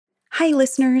Hi,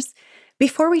 listeners.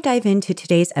 Before we dive into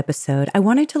today's episode, I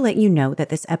wanted to let you know that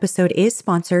this episode is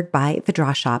sponsored by The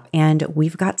Draw Shop, and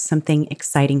we've got something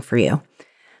exciting for you.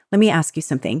 Let me ask you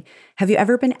something. Have you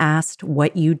ever been asked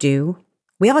what you do?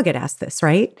 We all get asked this,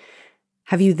 right?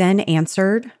 Have you then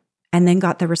answered and then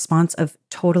got the response of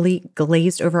totally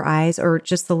glazed over eyes or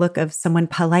just the look of someone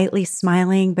politely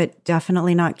smiling but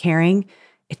definitely not caring?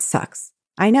 It sucks.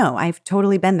 I know, I've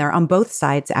totally been there on both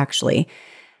sides, actually.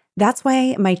 That's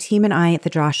why my team and I at The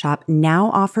Draw Shop now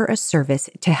offer a service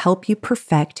to help you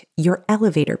perfect your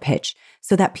elevator pitch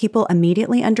so that people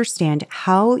immediately understand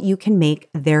how you can make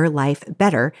their life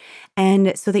better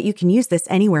and so that you can use this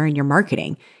anywhere in your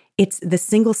marketing. It's the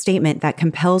single statement that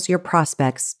compels your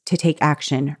prospects to take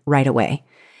action right away.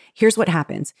 Here's what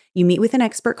happens. You meet with an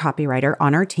expert copywriter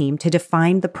on our team to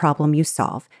define the problem you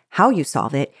solve, how you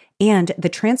solve it, and the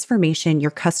transformation your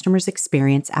customers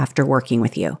experience after working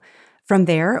with you. From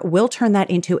there, we'll turn that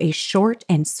into a short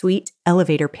and sweet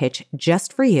elevator pitch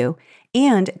just for you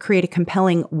and create a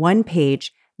compelling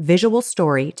one-page visual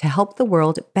story to help the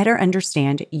world better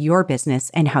understand your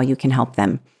business and how you can help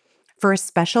them. For a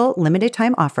special limited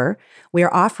time offer, we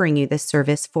are offering you this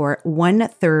service for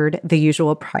 1/3 the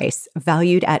usual price,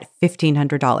 valued at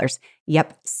 $1,500.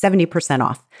 Yep, 70%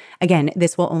 off. Again,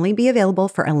 this will only be available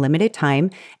for a limited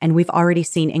time, and we've already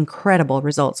seen incredible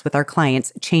results with our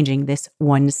clients changing this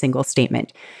one single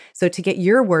statement. So to get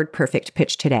your word perfect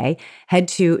pitch today, head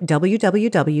to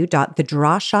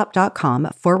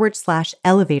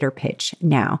www.thedrawshop.com/elevator pitch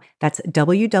now. That's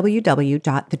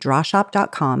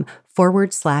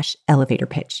www.thedrawshop.com/elevator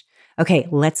pitch. Okay,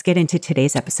 let's get into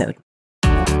today's episode.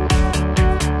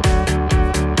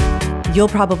 You'll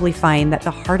probably find that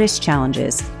the hardest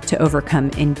challenges to overcome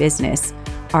in business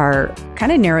are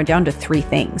kind of narrowed down to three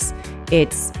things.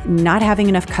 It's not having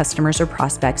enough customers or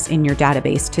prospects in your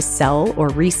database to sell or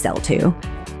resell to.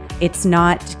 It's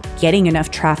not getting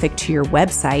enough traffic to your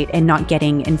website and not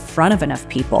getting in front of enough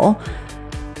people.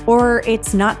 Or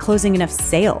it's not closing enough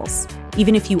sales.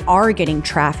 Even if you are getting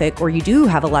traffic or you do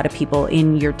have a lot of people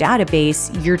in your database,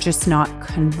 you're just not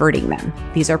converting them.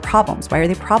 These are problems. Why are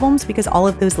they problems? Because all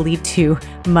of those lead to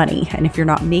money. And if you're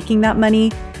not making that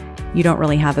money, you don't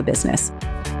really have a business.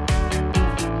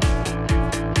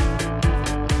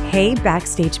 Hey,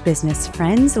 Backstage business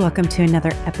friends. Welcome to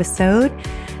another episode.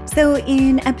 So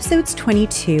in episodes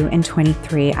 22 and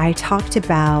 23, I talked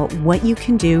about what you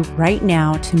can do right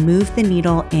now to move the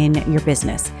needle in your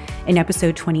business. In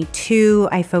episode 22,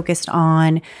 I focused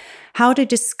on how to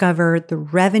discover the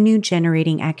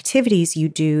revenue-generating activities you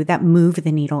do that move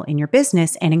the needle in your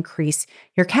business and increase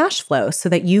your cash flow so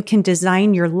that you can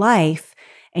design your life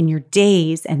and your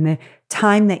days and the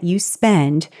time that you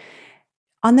spend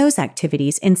on those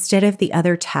activities instead of the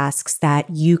other tasks that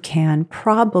you can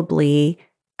probably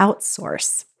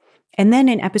outsource. And then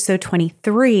in episode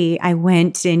 23, I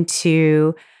went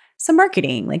into some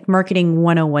marketing, like marketing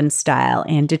 101 style,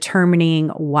 and determining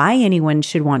why anyone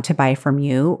should want to buy from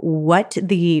you, what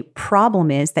the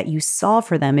problem is that you solve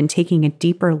for them, and taking a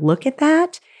deeper look at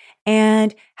that,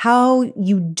 and how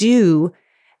you do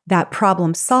that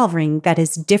problem solving that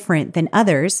is different than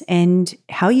others, and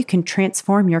how you can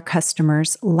transform your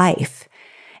customer's life.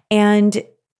 And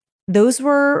those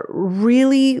were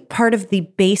really part of the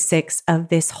basics of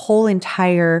this whole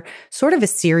entire sort of a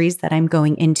series that I'm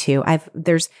going into.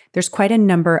 There's quite a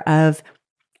number of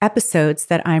episodes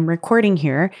that I'm recording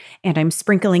here, and I'm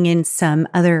sprinkling in some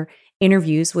other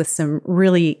interviews with some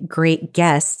really great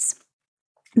guests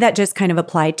that just kind of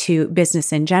apply to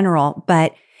business in general.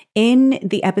 But in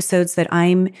the episodes that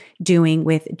I'm doing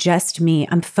with just me,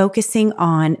 I'm focusing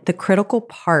on the critical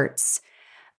parts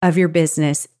of your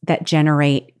business that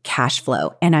generate cash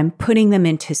flow. And I'm putting them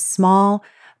into small,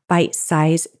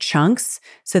 bite-sized chunks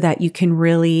so that you can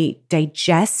really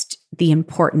digest the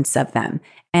importance of them.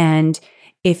 And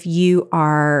if you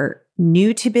are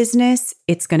new to business,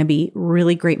 it's going to be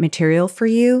really great material for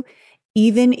you.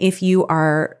 Even if you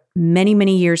are many,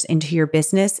 many years into your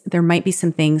business, there might be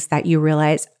some things that you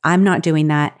realize, I'm not doing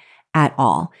that at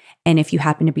all. And if you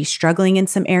happen to be struggling in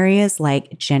some areas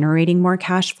like generating more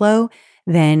cash flow,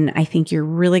 then I think you're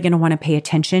really going to want to pay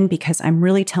attention, because I'm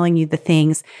really telling you the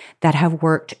things that have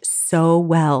worked so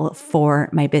well for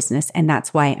my business. And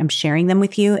that's why I'm sharing them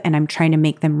with you, and I'm trying to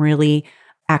make them really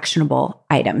actionable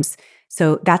items.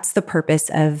 So that's the purpose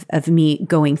of me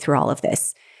going through all of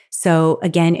this. So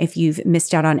again, if you've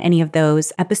missed out on any of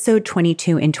those, episode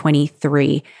 22 and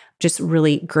 23, just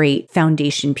really great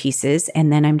foundation pieces.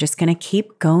 And then I'm just going to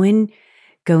keep going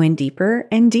deeper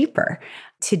and deeper.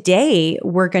 Today,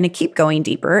 we're going to keep going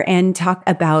deeper and talk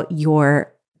about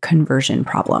your conversion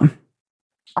problem.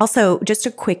 Also, just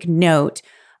a quick note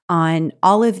on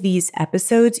all of these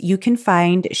episodes. You can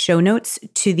find show notes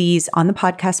to these on the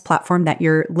podcast platform that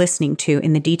you're listening to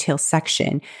in the details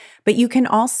section. But you can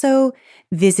also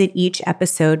visit each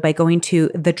episode by going to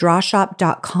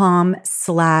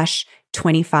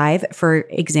thedrawshop.com/25, for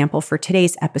example, for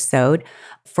today's episode.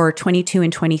 For 22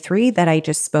 and 23 that I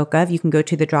just spoke of, you can go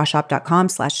to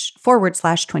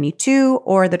thedrawshop.com//22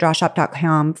 or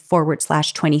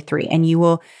thedrawshop.com/23, and you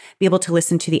will be able to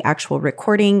listen to the actual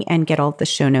recording and get all of the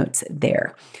show notes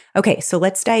there. Okay, so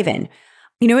let's dive in.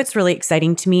 What's really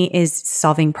exciting to me is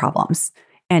solving problems.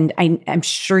 And I'm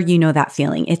sure you know that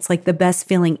feeling. It's like the best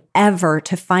feeling ever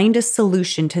to find a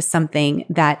solution to something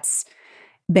that's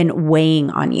been weighing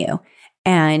on you.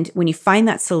 And when you find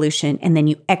that solution and then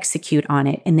you execute on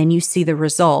it and then you see the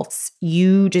results,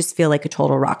 you just feel like a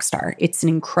total rock star. It's an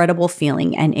incredible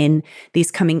feeling. And in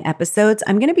these coming episodes,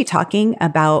 I'm going to be talking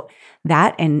about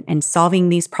that and solving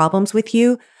these problems with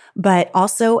you, but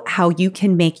also how you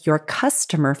can make your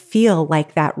customer feel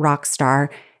like that rock star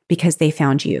because they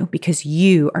found you, because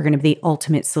you are going to be the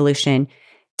ultimate solution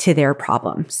to their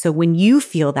problem. So when you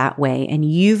feel that way and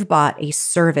you've bought a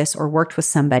service or worked with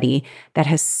somebody that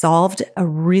has solved a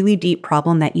really deep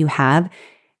problem that you have,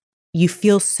 you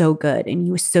feel so good and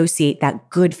you associate that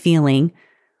good feeling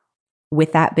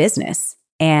with that business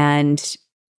and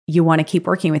you want to keep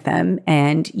working with them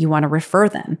and you want to refer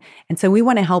them. And so we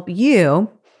want to help you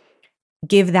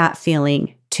give that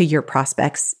feeling to your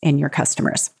prospects and your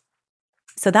customers.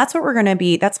 So that's what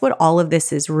that's what all of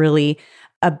this is really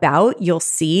about. You'll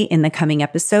see in the coming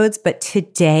episodes. But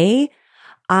today,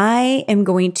 I am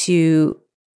going to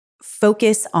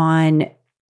focus on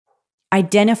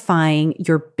identifying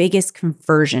your biggest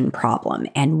conversion problem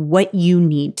and what you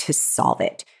need to solve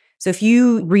it. So if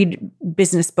you read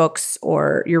business books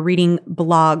or you're reading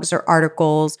blogs or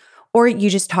articles, or you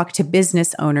just talk to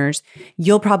business owners,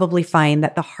 you'll probably find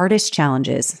that the hardest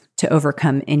challenges to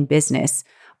overcome in business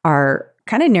are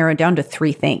kind of narrowed down to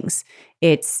three things.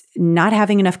 It's not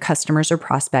having enough customers or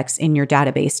prospects in your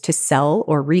database to sell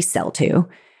or resell to.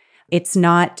 It's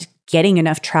not getting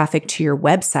enough traffic to your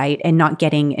website and not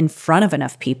getting in front of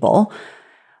enough people.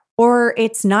 Or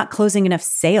it's not closing enough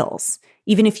sales.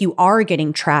 Even if you are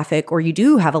getting traffic or you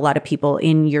do have a lot of people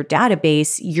in your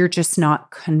database, you're just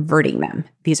not converting them.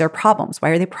 These are problems. Why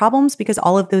are they problems? Because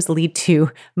all of those lead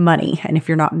to money. And if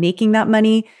you're not making that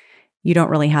money, you don't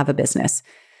really have a business.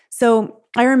 So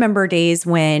I remember days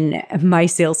when my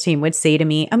sales team would say to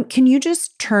me, can you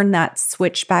just turn that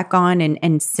switch back on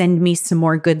and send me some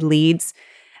more good leads?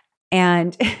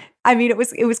 And I mean, it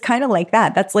was kind of like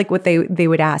that. That's like what they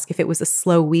would ask if it was a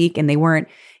slow week and they weren't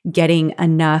getting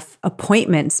enough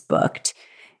appointments booked.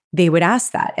 They would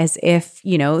ask that as if,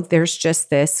 there's just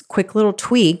this quick little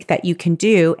tweak that you can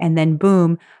do. And then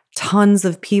boom, tons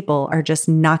of people are just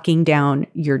knocking down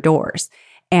your doors.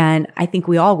 And I think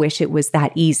we all wish it was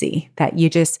that easy, that you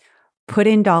just put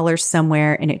in dollars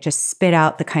somewhere and it just spit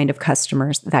out the kind of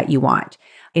customers that you want.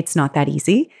 It's not that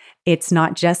easy. It's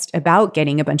not just about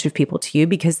getting a bunch of people to you,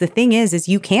 because the thing is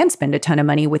you can spend a ton of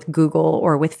money with Google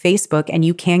or with Facebook and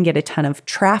you can get a ton of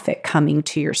traffic coming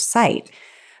to your site.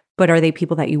 But are they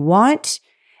people that you want?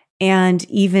 And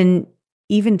even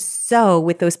so,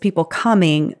 with those people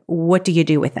coming, what do you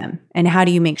do with them? And how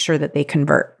do you make sure that they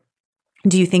convert?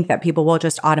 Do you think that people will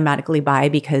just automatically buy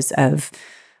because of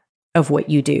what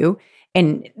you do?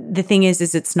 And the thing is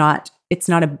it's not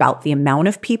about the amount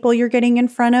of people you're getting in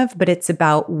front of, but it's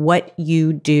about what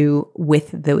you do with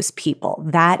those people.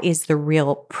 That is the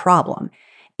real problem.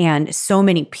 And so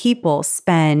many people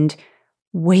spend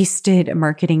wasted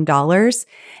marketing dollars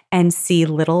and see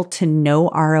little to no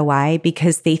ROI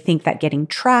because they think that getting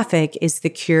traffic is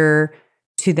the cure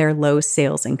to their low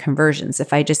sales and conversions.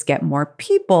 If I just get more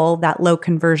people, that low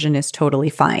conversion is totally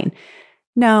fine.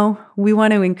 No, we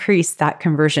want to increase that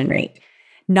conversion rate.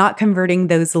 Not converting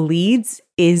those leads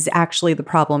is actually the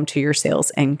problem to your sales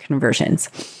and conversions.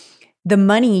 The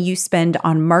money you spend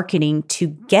on marketing to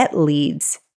get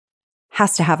leads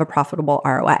has to have a profitable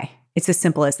ROI. It's as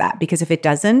simple as that, because if it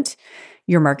doesn't,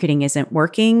 your marketing isn't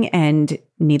working, and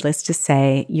needless to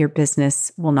say, your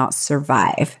business will not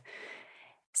survive.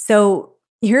 So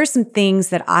here are some things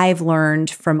that I've learned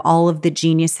from all of the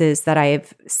geniuses that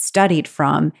I've studied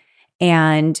from.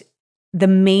 And the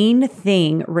main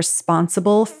thing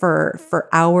responsible for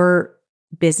our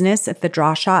business at the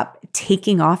Draw Shop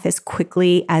taking off as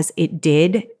quickly as it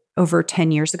did over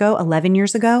 10 years ago, 11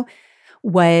 years ago,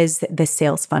 was the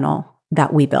sales funnel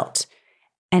that we built.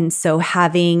 And so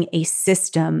having a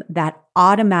system that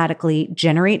automatically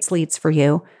generates leads for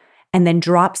you and then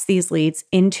drops these leads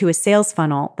into a sales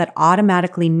funnel that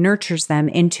automatically nurtures them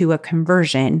into a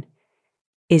conversion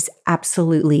is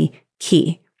absolutely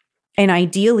key. And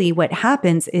ideally, what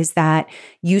happens is that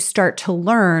you start to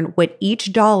learn what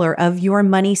each dollar of your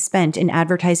money spent in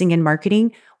advertising and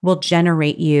marketing will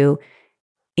generate you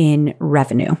in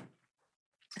revenue.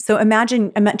 So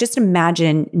just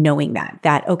imagine knowing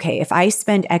that, okay, if I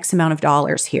spend X amount of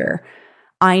dollars here,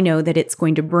 I know that it's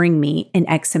going to bring me an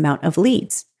X amount of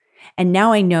leads. And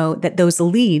now I know that those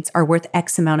leads are worth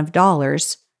X amount of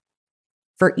dollars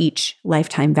for each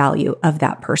lifetime value of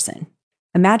that person.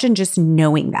 Imagine just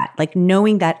knowing that, like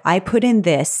knowing that I put in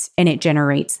this and it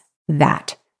generates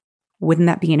that. Wouldn't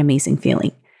that be an amazing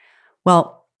feeling?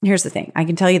 Well, here's the thing. I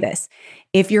can tell you this.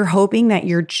 If you're hoping that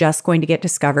you're just going to get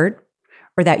discovered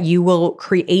or that you will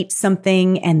create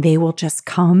something and they will just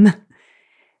come,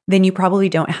 then you probably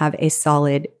don't have a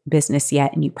solid business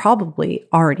yet. And you probably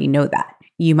already know that.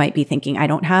 You might be thinking, I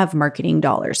don't have marketing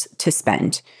dollars to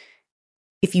spend.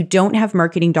 If you don't have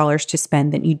marketing dollars to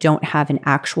spend, then you don't have an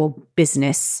actual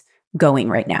business going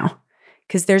right now.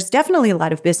 Because there's definitely a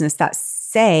lot of business that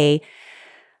say,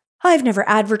 I've never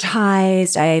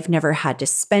advertised, I've never had to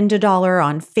spend $1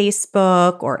 on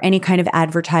Facebook or any kind of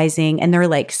advertising. And they're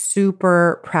like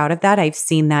super proud of that. I've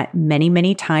seen that many,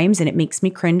 many times, and it makes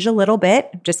me cringe a little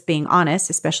bit, just being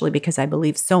honest, especially because I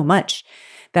believe so much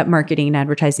that marketing and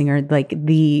advertising are like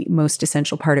the most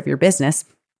essential part of your business.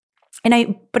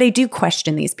 But I do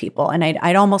question these people, and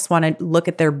I'd almost want to look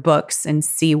at their books and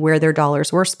see where their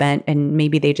dollars were spent, and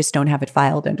maybe they just don't have it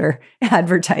filed under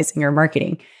advertising or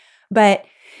marketing. But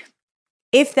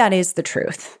if that is the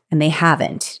truth, and they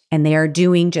haven't, and they are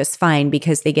doing just fine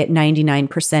because they get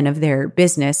 99% of their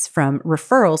business from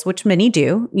referrals, which many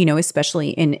do,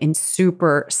 especially in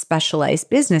super specialized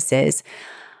businesses,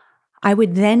 I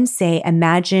would then say,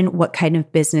 imagine what kind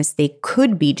of business they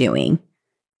could be doing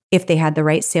if they had the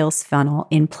right sales funnel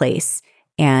in place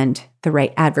and the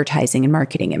right advertising and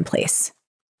marketing in place,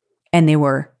 and they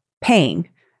were paying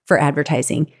for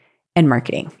advertising and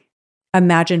marketing.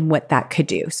 Imagine what that could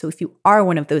do. So if you are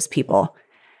one of those people,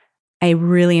 I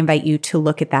really invite you to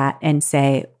look at that and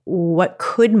say, what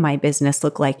could my business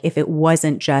look like if it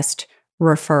wasn't just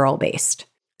referral based?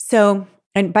 So,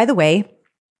 and by the way,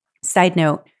 side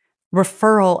note,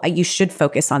 referral, you should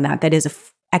focus on that. That is an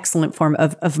excellent form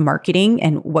of marketing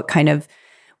and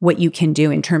what you can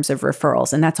do in terms of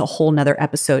referrals. And that's a whole nother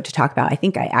episode to talk about. I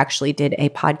think I actually did a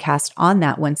podcast on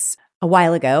that once a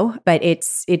while ago, but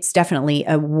it's definitely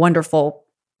a wonderful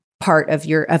part of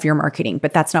your marketing.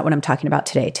 But that's not what I'm talking about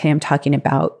today. Today I'm talking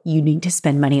about you need to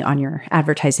spend money on your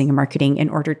advertising and marketing in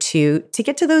order to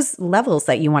get to those levels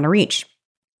that you want to reach.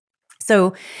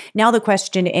 So now the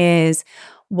question is,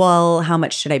 well, how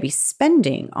much should I be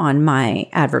spending on my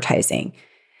advertising?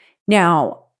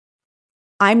 Now,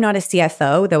 I'm not a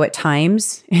CFO, though at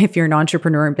times, if you're an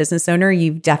entrepreneur and business owner,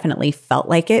 you've definitely felt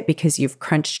like it because you've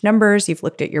crunched numbers, you've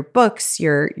looked at your books,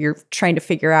 you're trying to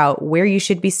figure out where you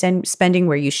should be spending,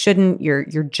 where you shouldn't, you're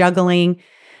juggling.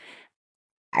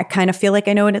 I kind of feel like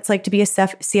I know what it's like to be a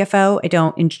CFO. I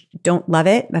don't love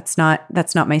it. That's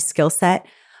not my skill set.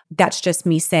 That's just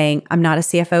me saying I'm not a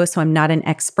CFO, so I'm not an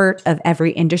expert of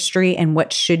every industry and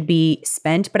what should be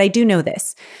spent. But I do know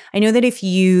this. I know that if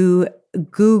you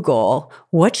Google,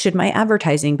 what should my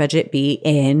advertising budget be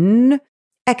in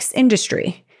X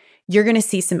industry, you're going to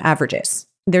see some averages.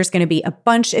 There's going to be a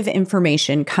bunch of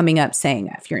information coming up saying,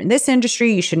 if you're in this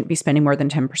industry, you shouldn't be spending more than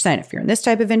 10%. If you're in this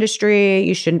type of industry,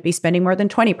 you shouldn't be spending more than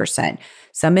 20%.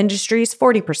 Some industries,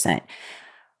 40%.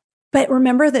 But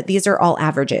remember that these are all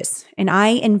averages. And I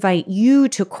invite you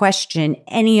to question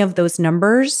any of those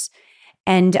numbers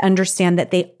and understand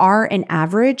that they are an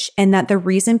average, and that the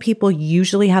reason people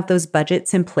usually have those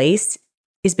budgets in place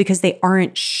is because they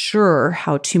aren't sure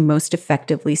how to most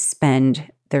effectively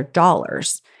spend their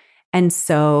dollars. And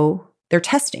so they're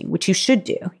testing, which you should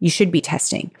do. You should be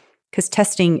testing, because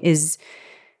testing is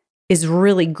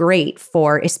really great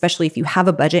for, especially if you have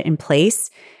a budget in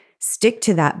place. Stick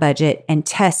to that budget and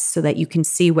test so that you can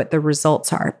see what the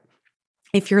results are.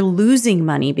 If you're losing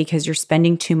money because you're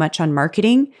spending too much on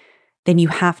marketing, then you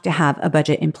have to have a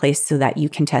budget in place so that you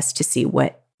can test to see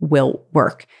what will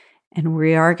work. And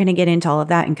we are going to get into all of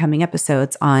that in coming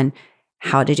episodes on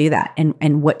how to do that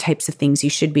and what types of things you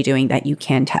should be doing that you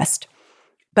can test.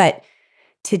 But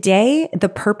today, the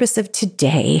purpose of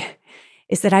today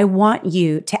is that I want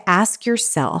you to ask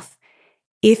yourself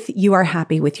if you are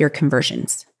happy with your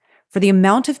conversions. For the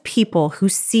amount of people who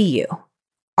see you,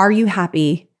 are you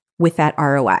happy with that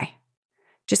ROI?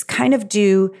 Just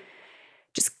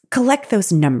collect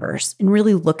those numbers and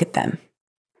really look at them.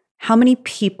 How many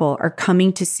people are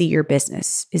coming to see your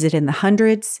business? Is it in the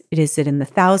hundreds? Is it in the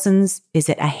thousands? Is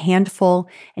it a handful?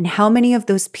 And how many of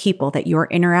those people that you're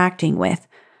interacting with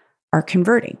are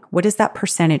converting? What does that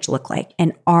percentage look like?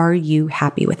 And are you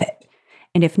happy with it?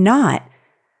 And if not,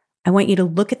 I want you to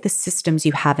look at the systems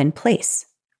you have in place.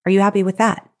 Are you happy with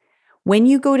that? When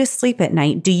you go to sleep at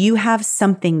night, do you have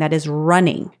something that is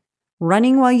running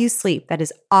while you sleep, that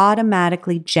is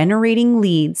automatically generating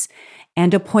leads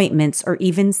and appointments or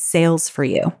even sales for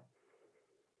you?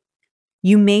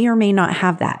 You may or may not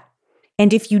have that.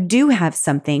 And if you do have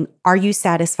something, are you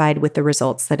satisfied with the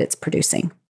results that it's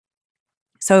producing?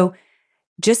 So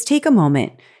just take a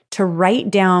moment to write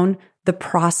down the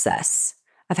process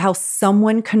of how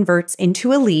someone converts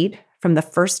into a lead from the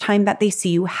first time that they see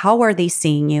you. How are they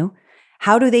seeing you?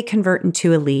 How do they convert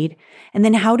into a lead? And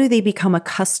then how do they become a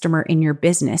customer in your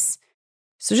business?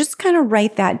 So just kind of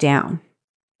write that down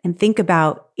and think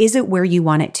about, is it where you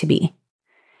want it to be?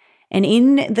 And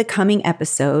in the coming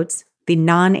episodes, the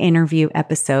non-interview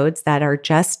episodes that are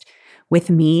just with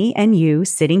me and you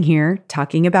sitting here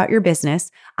talking about your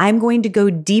business, I'm going to go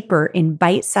deeper in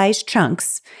bite-sized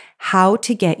chunks, how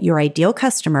to get your ideal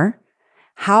customer,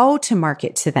 how to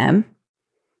market to them,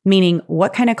 meaning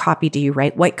what kind of copy do you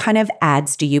write? What kind of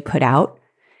ads do you put out?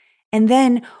 And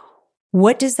then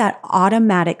what does that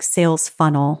automatic sales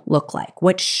funnel look like?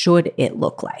 What should it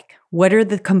look like? What are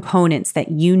the components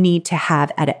that you need to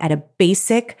have at a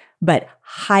basic but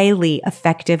highly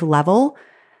effective level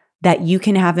that you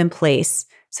can have in place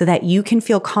so that you can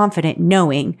feel confident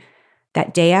knowing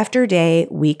that day after day,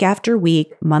 week after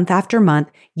week, month after month,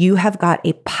 you have got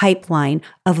a pipeline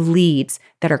of leads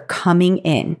that are coming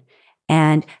in,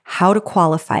 and how to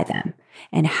qualify them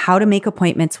and how to make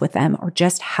appointments with them, or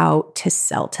just how to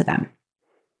sell to them.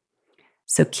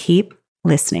 So keep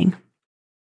listening.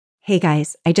 Hey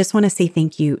guys, I just want to say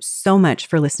thank you so much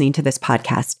for listening to this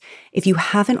podcast. If you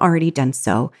haven't already done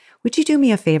so, would you do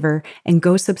me a favor and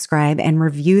go subscribe and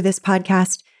review this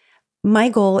podcast? My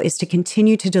goal is to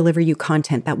continue to deliver you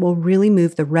content that will really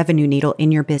move the revenue needle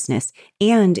in your business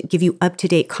and give you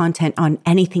up-to-date content on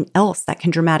anything else that can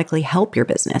dramatically help your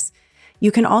business.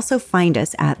 You can also find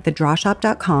us at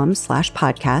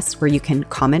thedrawshop.com/podcast, where you can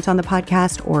comment on the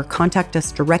podcast or contact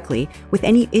us directly with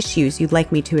any issues you'd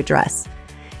like me to address.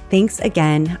 Thanks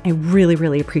again. I really,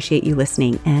 really appreciate you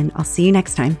listening, and I'll see you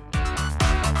next time.